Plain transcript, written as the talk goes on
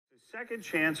Second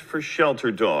chance for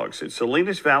shelter dogs at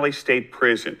Salinas Valley State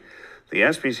Prison. The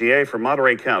SPCA for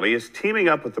Monterey County is teaming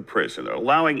up with the prison,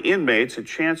 allowing inmates a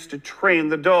chance to train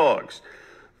the dogs.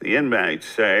 The inmates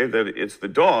say that it's the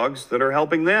dogs that are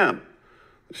helping them.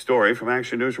 The story from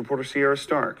Action News reporter Sierra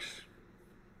Starks.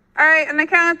 All right, on the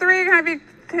count of three, you're going to have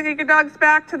you take your dogs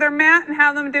back to their mat and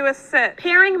have them do a sit.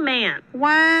 Pairing man.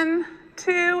 1,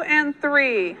 2, and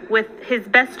 3. With his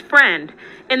best friend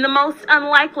in the most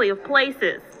unlikely of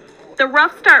places. The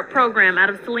Ruff Start program out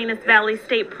of Salinas Valley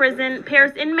State Prison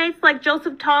pairs inmates like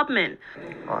Joseph Taubman.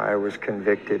 I was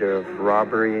convicted of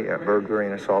robbery, burglary,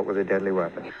 and assault with a deadly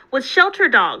weapon. With shelter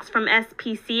dogs from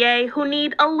SPCA who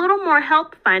need a little more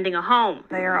help finding a home.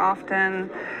 They are often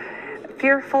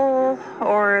fearful,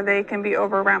 or they can be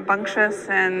over rambunctious,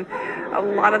 and a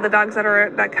lot of the dogs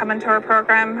that come into our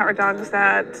program are dogs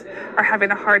that are having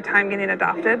a hard time getting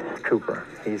adopted. Cooper,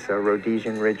 he's a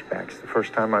Rhodesian Ridgeback. It's the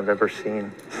first time I've ever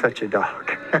seen such a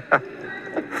dog.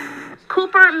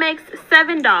 Cooper makes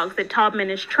 7 dogs that Taubman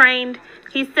is trained.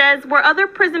 He says where other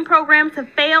prison programs have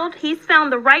failed, he's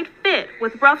found the right fit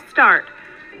with Ruff Start.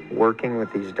 Working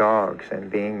with these dogs and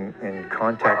being in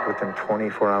contact with them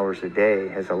 24 hours a day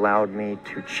has allowed me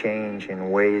to change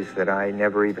in ways that I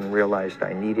never even realized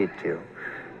I needed to.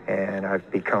 And I've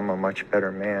become a much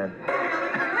better man.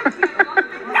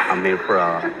 I'm in for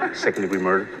a second-degree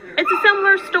murder. It's a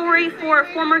similar story for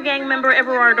former gang member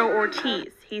Everardo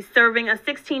Ortiz. He's serving a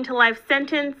 16 to life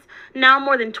sentence. Now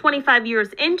more than 25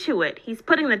 years into it, he's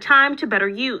putting the time to better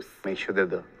use. Make sure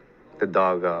that the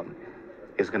dog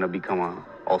is going to become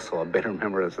also a better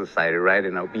member of society, right?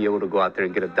 And I'll be able to go out there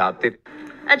and get adopted.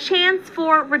 A chance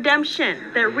for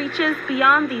redemption that reaches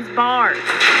beyond these bars.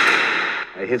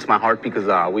 It hits my heart because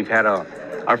we've had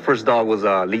our first dog was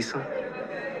Lisa.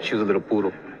 She was a little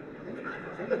poodle.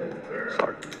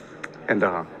 Sorry. And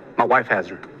my wife has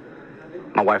her.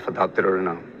 My wife adopted her, and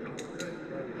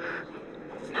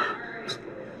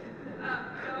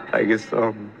I guess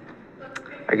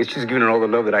she's giving her all the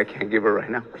love that I can't give her right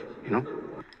now, you know?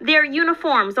 Their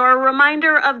uniforms are a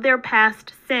reminder of their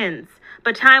past sins,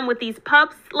 but time with these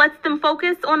pups lets them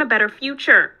focus on a better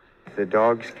future. The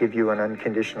dogs give you an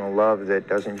unconditional love that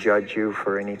doesn't judge you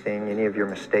for anything, any of your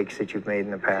mistakes that you've made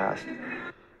in the past.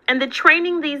 And the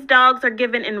training these dogs are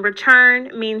given in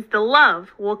return means the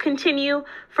love will continue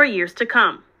for years to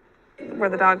come.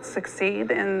 Where the dogs succeed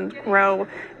and grow,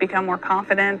 become more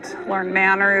confident, learn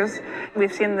manners.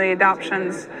 We've seen the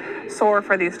adoptions soar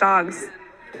for these dogs.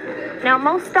 Now,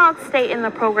 most dogs stay in the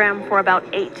program for about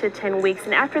 8 to 10 weeks,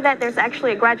 and after that, there's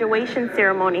actually a graduation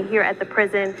ceremony here at the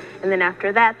prison, and then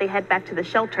after that, they head back to the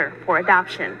shelter for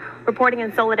adoption. Reporting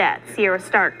in Soledad, Sierra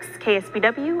Starks,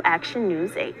 KSBW, Action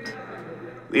News 8.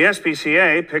 The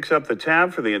SPCA picks up the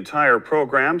tab for the entire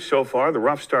program. So far, the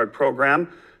Ruff Start program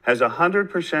has a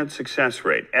 100% success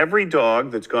rate. Every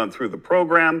dog that's gone through the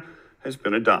program has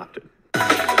been adopted.